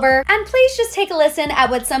Toliver. And please just take a listen at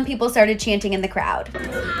what some people started chanting in the crowd.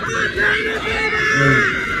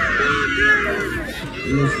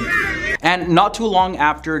 And not too long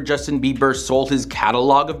after Justin Bieber sold his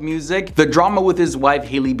catalog of music, the drama with his wife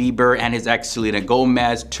Hailey Bieber and his ex Selena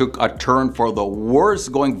Gomez took a turn for the worse,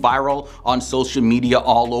 going viral on social media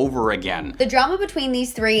all over again. The drama between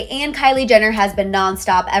these three and Kylie Jenner has been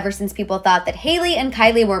non-stop ever since people thought that Hailey and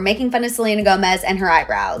Kylie were making fun of Selena Gomez and her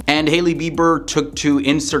eyebrows. And Hailey Bieber took to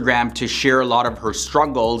Instagram to share a lot of her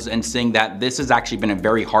struggles and saying that this has actually been a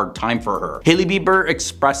very hard time for her. Hailey Bieber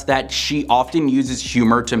expressed that she often uses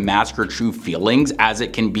humor to mask her true feelings, as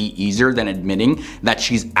it can be easier than admitting that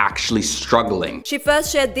she's actually struggling. She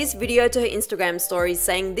first shared this video to her Instagram stories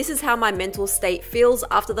saying, "This is how my mental state feels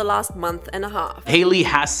after the last month and a half." Hailey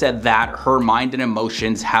has said that her mind and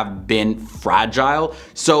emotions have been fragile,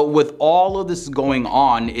 so with all of this going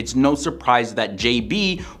on, it's no surprise that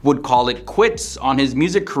JB would call it quits on his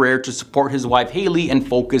music career to support his wife Hailey and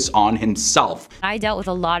focus on himself. I dealt with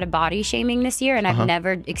a lot of body shaming this year, and I've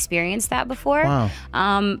never experienced that before.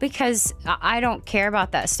 Because I don't care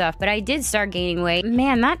about that stuff, but I did start gaining weight.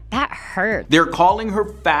 Man, that hurt. They're calling her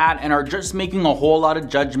fat and are just making a whole lot of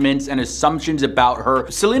judgments and assumptions about her.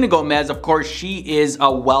 Selena Gomez, of course, she is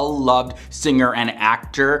a well-loved singer and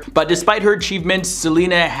actor, but despite her achievements,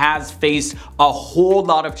 Selena has faced a whole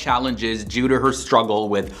lot of challenges due to her struggle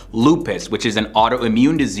with lupus, which is an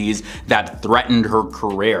autoimmune disease that threatened her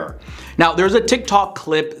career. Now, there's a TikTok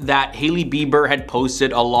clip that Hailey Bieber had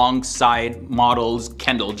posted alongside models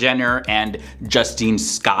Kendall Jenner and Justine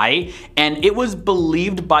Skye, and it was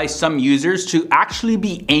believed by some users to actually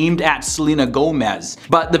be aimed at Selena Gomez.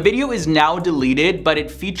 But the video is now deleted, but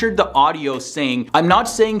it featured the audio saying, "I'm not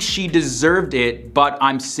saying she deserved it, but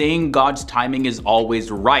I'm saying God's timing is always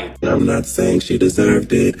right." I'm not saying she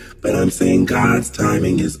deserved it, but I'm saying God's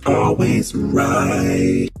timing is always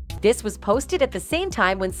right. This was posted at the same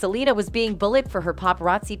time when Selena was being bullied for her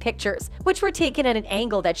paparazzi pictures, which were taken at an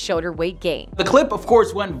angle that showed her weight gain. The clip, of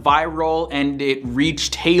course, went viral and it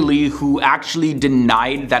reached Hailey, who actually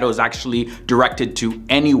denied that it was actually directed to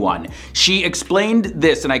anyone. She explained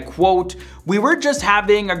this, and I quote, "We were just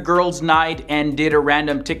having a girls' night and did a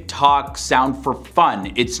random TikTok sound for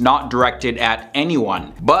fun. It's not directed at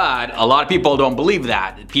anyone." But a lot of people don't believe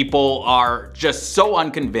that. People are just so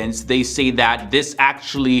unconvinced. They say that this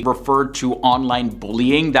actually referred to online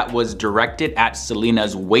bullying that was directed at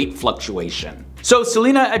Selena's weight fluctuation. So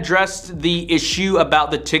Selena addressed the issue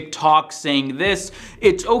about the TikTok saying this: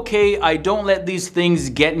 "It's okay, I don't let these things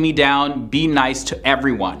get me down, be nice to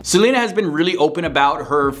everyone." Selena has been really open about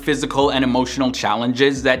her physical and emotional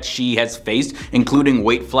challenges that she has faced, including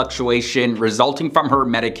weight fluctuation resulting from her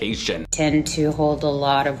medication. I tend to hold a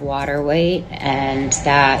lot of water weight, and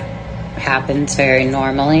that happens very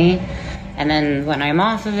normally. And then when I'm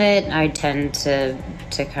off of it, I tend to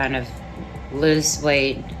kind of lose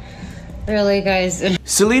weight. Really, guys?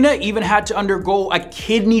 Selena even had to undergo a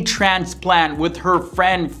kidney transplant with her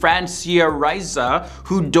friend Francia Riza,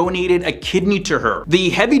 who donated a kidney to her.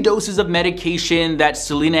 The heavy doses of medication that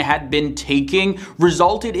Selena had been taking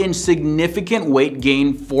resulted in significant weight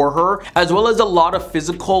gain for her, as well as a lot of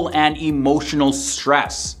physical and emotional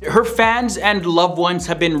stress. Her fans and loved ones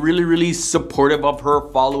have been really supportive of her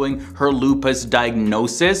following her lupus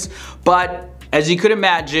diagnosis, but as you could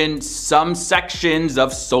imagine, some sections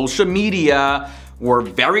of social media were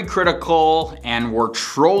very critical and were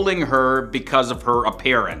trolling her because of her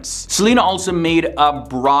appearance. Selena also made a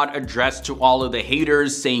broad address to all of the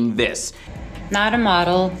haters saying this: "Not a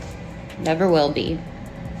model, never will be."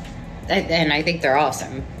 And I think they're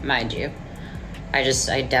awesome, mind you. I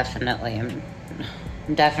definitely am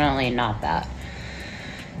definitely not that.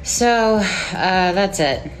 So that's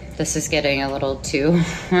it. This is getting a little too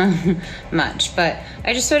much, but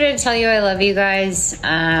I just wanted to tell you I love you guys,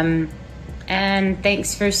 and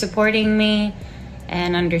thanks for supporting me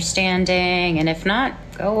and understanding, and if not,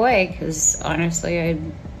 go away, because honestly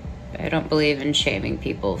I don't believe in shaming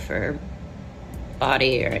people for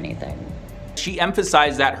body or anything. She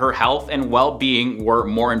emphasized that her health and well-being were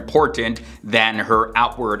more important than her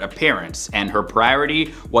outward appearance, and her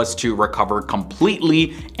priority was to recover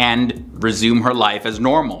completely and resume her life as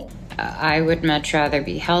normal. I would much rather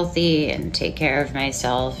be healthy and take care of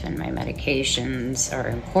myself, and my medications are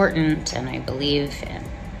important, and I believe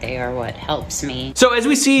they are what helps me. So as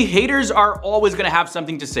we see, haters are always gonna have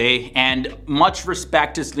something to say, and much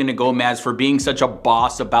respect to Selena Gomez for being such a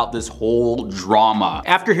boss about this whole drama.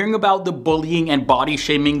 After hearing about the bullying and body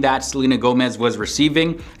shaming that Selena Gomez was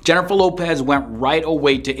receiving, Jennifer Lopez went right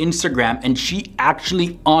away to Instagram and she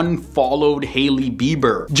actually unfollowed Hailey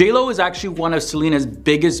Bieber. J-Lo is actually one of Selena's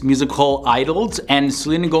biggest musical idols, and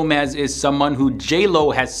Selena Gomez is someone who J-Lo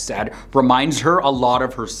has said reminds her a lot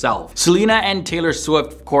of herself. Selena and Taylor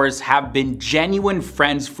Swift, of course, have been genuine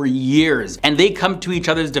friends for years, and they come to each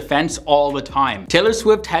other's defense all the time. Taylor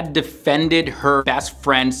Swift had defended her best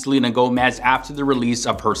friend Selena Gomez after the release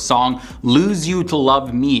of her song Lose You to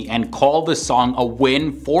Love Me, and called the song a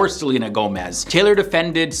win for Selena Gomez. Taylor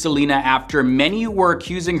defended Selena after many were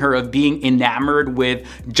accusing her of being enamored with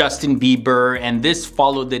Justin Bieber, and this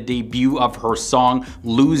followed the debut of her song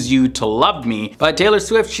Lose You to Love Me. But Taylor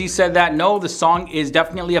Swift, she said that no, the song is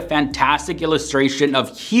definitely a fantastic illustration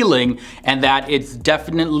of healing, and that it's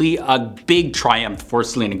definitely a big triumph for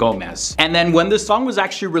Selena Gomez. And then when the song was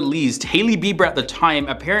actually released, Hailey Bieber at the time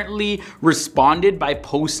apparently responded by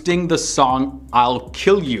posting the song I'll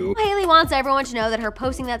Kill You. Hailey wants everyone to know that her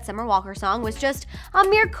posting that Summer Walker song was just a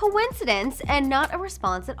mere coincidence and not a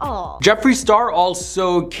response at all. Jeffree Star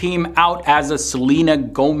also came out as a Selena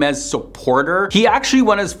Gomez supporter. He actually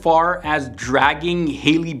went as far as dragging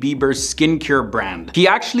Hailey Bieber's skincare brand. He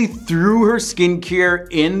actually threw her skincare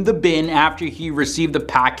in the bin after he received the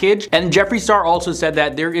package, and Jeffree Star also said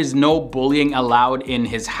that there is no bullying allowed in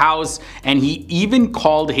his house, and he even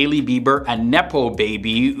called Hailey Bieber a nepo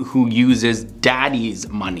baby who uses daddy's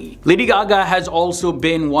money. Lady Gaga has also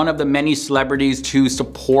been one of the many celebrities to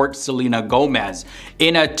support Selena Gomez.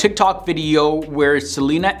 In a TikTok video where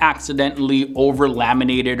Selena accidentally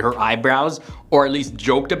over-laminated her eyebrows, or at least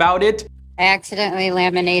joked about it, I accidentally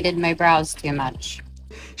laminated my brows too much.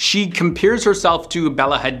 She compares herself to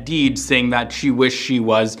Bella Hadid, saying that she wished she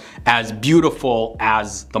was as beautiful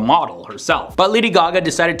as the model herself. But Lady Gaga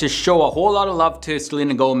decided to show a whole lot of love to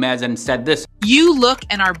Selena Gomez and said this: "You look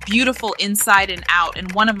and are beautiful inside and out,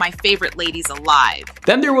 and one of my favorite ladies alive."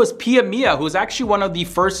 Then there was Pia Mia, who's actually one of the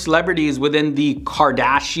first celebrities within the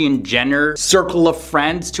Kardashian-Jenner circle of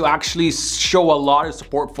friends to actually show a lot of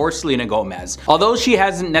support for Selena Gomez. Although she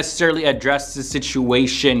hasn't necessarily addressed the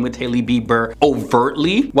situation with Hailey Bieber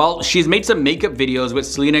overtly, well, she's made some makeup videos with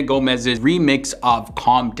Selena Gomez's remix of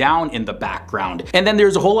Calm Down in the background. And then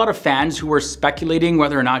there's a whole lot of fans who were speculating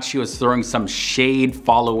whether or not she was throwing some shade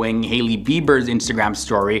following Hailey Bieber Bieber's Instagram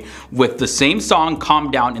story with the same song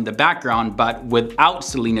Calm Down in the background, but without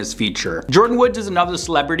Selena's feature. Jordyn Woods is another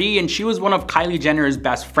celebrity, and she was one of Kylie Jenner's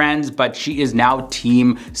best friends, but she is now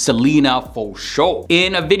team Selena for sure.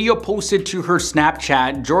 In a video posted to her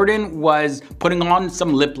Snapchat, Jordyn was putting on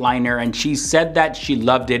some lip liner and she said that she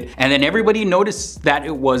loved it, and then everybody noticed that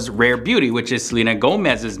it was Rare Beauty, which is Selena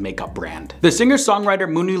Gomez's makeup brand. The singer-songwriter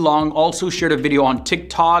Mooney Long also shared a video on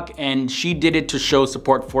TikTok, and she did it to show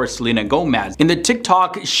support for Selena Gomez. In the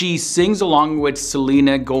TikTok, she sings along with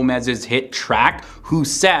Selena Gomez's hit track, Who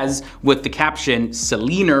Says, with the caption,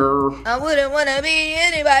 Selena, I wouldn't wanna be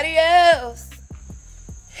anybody else.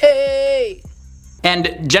 Hey.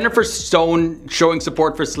 And Jennifer Stone showing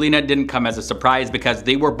support for Selena didn't come as a surprise because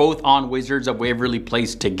they were both on Wizards of Waverly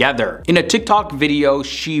Place together. In a TikTok video,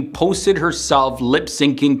 she posted herself lip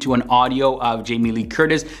syncing to an audio of Jamie Lee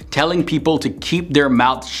Curtis telling people to keep their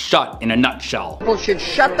mouths shut in a nutshell. People should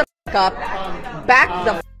shut the f up, back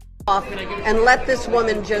the f off, and let this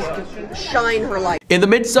woman just shine her light. In the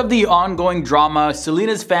midst of the ongoing drama,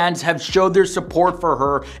 Selena's fans have showed their support for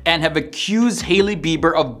her and have accused Hailey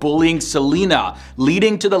Bieber of bullying Selena,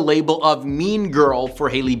 leading to the label of Mean Girl for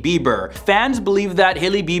Hailey Bieber. Fans believe that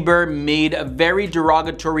Hailey Bieber made a very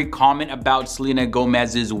derogatory comment about Selena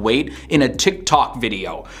Gomez's weight in a TikTok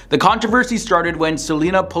video. The controversy started when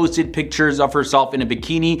Selena posted pictures of herself in a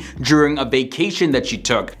bikini during a vacation that she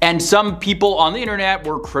took, and some people on the internet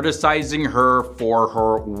were criticizing her for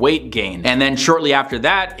her weight gain. And then shortly after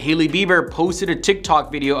that, Hailey Bieber posted a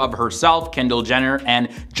TikTok video of herself, Kendall Jenner, and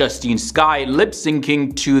Justine Skye lip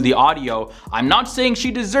syncing to the audio. I'm not saying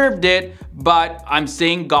she deserved it, but I'm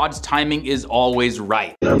saying God's timing is always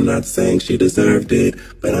right. I'm not saying she deserved it,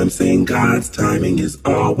 but I'm saying God's timing is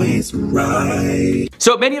always right.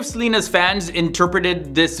 So many of Selena's fans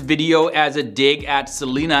interpreted this video as a dig at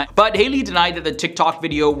Selena, but Hailey denied that the TikTok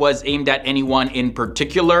video was aimed at anyone in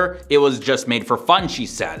particular. It was just made for fun, she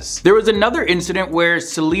says. There was another incident where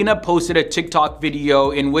Selena posted a TikTok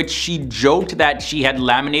video in which she joked that she had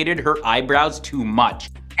laminated her eyebrows too much.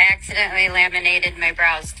 I accidentally laminated my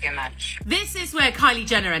brows too much. This is where Kylie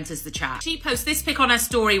Jenner enters the chat. She posts this pic on her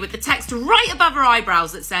story with the text right above her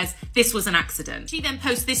eyebrows that says, "This was an accident." She then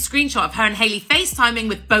posts this screenshot of her and Hailey FaceTiming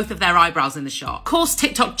with both of their eyebrows in the shot. Of course,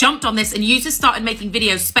 TikTok jumped on this and users started making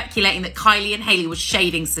videos speculating that Kylie and Hailey was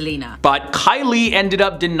shading Selena. But Kylie ended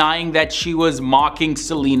up denying that she was mocking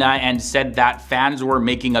Selena and said that fans were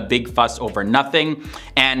making a big fuss over nothing.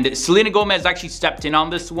 And Selena Gomez actually stepped in on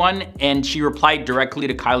this one, and she replied directly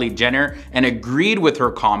to Kylie Jenner and agreed with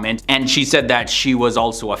her comment, and she said that she was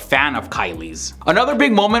also a fan of Kylie's. Another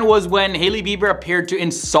big moment was when Hailey Bieber appeared to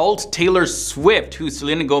insult Taylor Swift, who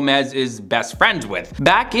Selena Gomez is best friends with.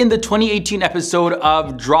 Back in the 2018 episode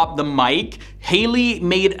of Drop the Mic, Hailey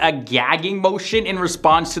made a gagging motion in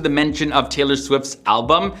response to the mention of Taylor Swift's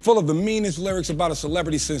album. Full of the meanest lyrics about a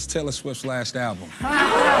celebrity since Taylor Swift's last album.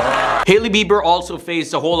 Hailey Bieber also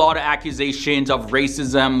faced a whole lot of accusations of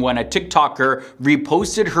racism when a TikToker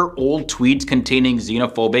reposted her old tweets containing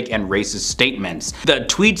xenophobic and racist statements. The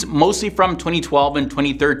tweets, mostly from 2012 and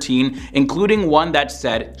 2013, including one that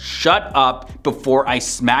said, "Shut up before I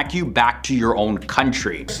smack you back to your own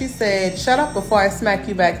country." She said, "Shut up before I smack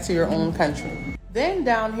you back to your own country." Then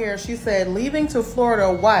down here she said, "Leaving to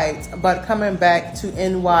Florida white, but coming back to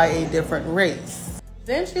NY a different race."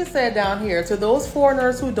 Then she said down here, "To those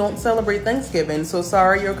foreigners who don't celebrate Thanksgiving, so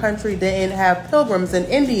sorry your country didn't have pilgrims and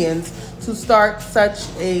Indians to start such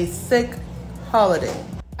a sick holiday."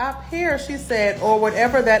 Up here she said, "Or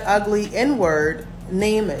whatever that ugly N-word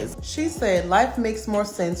name is." She said, "Life makes more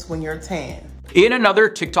sense when you're tan." In another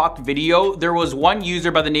TikTok video, there was one user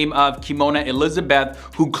by the name of Kimona Elizabeth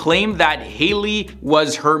who claimed that Hailey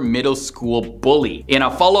was her middle school bully. In a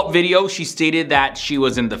follow-up video, she stated that she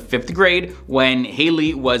was in the 5th grade when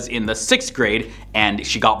Hailey was in the 6th grade and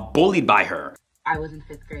she got bullied by her. I was in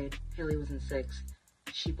 5th grade, Hailey was in 6th.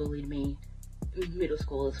 She bullied me. Middle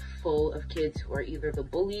school is full of kids who are either the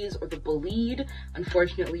bullies or the bullied.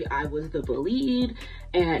 Unfortunately, I was the bullied,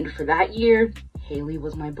 and for that year, Hailey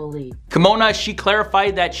was my bully. Kimona, she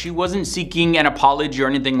clarified that she wasn't seeking an apology or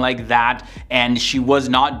anything like that, and she was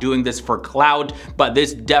not doing this for clout, but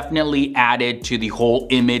this definitely added to the whole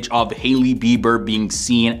image of Hailey Bieber being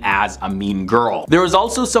seen as a mean girl. There was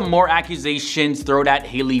also some more accusations thrown at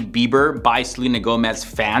Hailey Bieber by Selena Gomez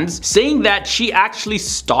fans, saying that she actually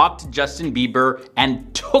stalked Justin Bieber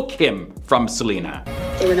and took him from Selena.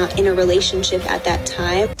 They were not in a relationship at that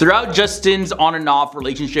time. Throughout Justin's on and off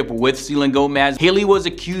relationship with Selena Gomez, Hailey was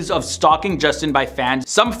accused of stalking Justin by fans.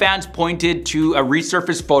 Some fans pointed to a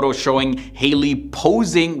resurfaced photo showing Hailey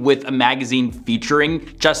posing with a magazine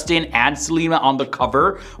featuring Justin and Selena on the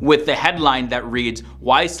cover, with the headline that reads,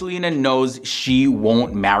 "Why Selena Knows She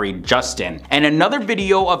Won't Marry Justin." And another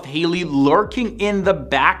video of Hailey lurking in the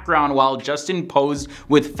background while Justin posed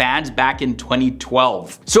with fans back in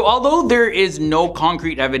 2012. So although there is no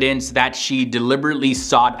concrete evidence that she deliberately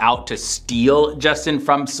sought out to steal Justin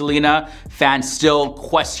from Selena, fans still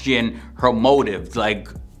question her motive. Like,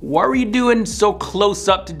 what were you doing so close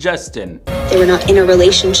up to Justin? They were not in a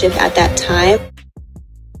relationship at that time.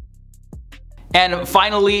 And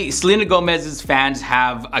finally, Selena Gomez's fans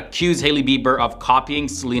have accused Hailey Bieber of copying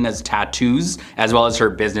Selena's tattoos as well as her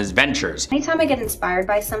business ventures. Anytime I get inspired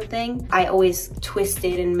by something, I always twist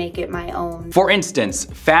it and make it my own. For instance,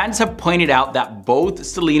 fans have pointed out that both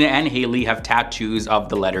Selena and Hailey have tattoos of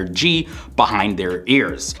the letter G behind their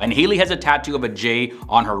ears. And Hailey has a tattoo of a J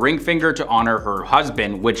on her ring finger to honor her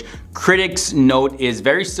husband, which critics note is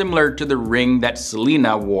very similar to the ring that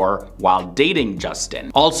Selena wore while dating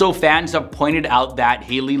Justin. Also, fans have pointed out that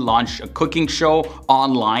Hailey launched a cooking show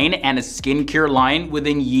online and a skincare line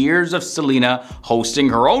within years of Selena hosting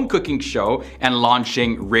her own cooking show and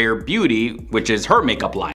launching Rare Beauty, which is her makeup line.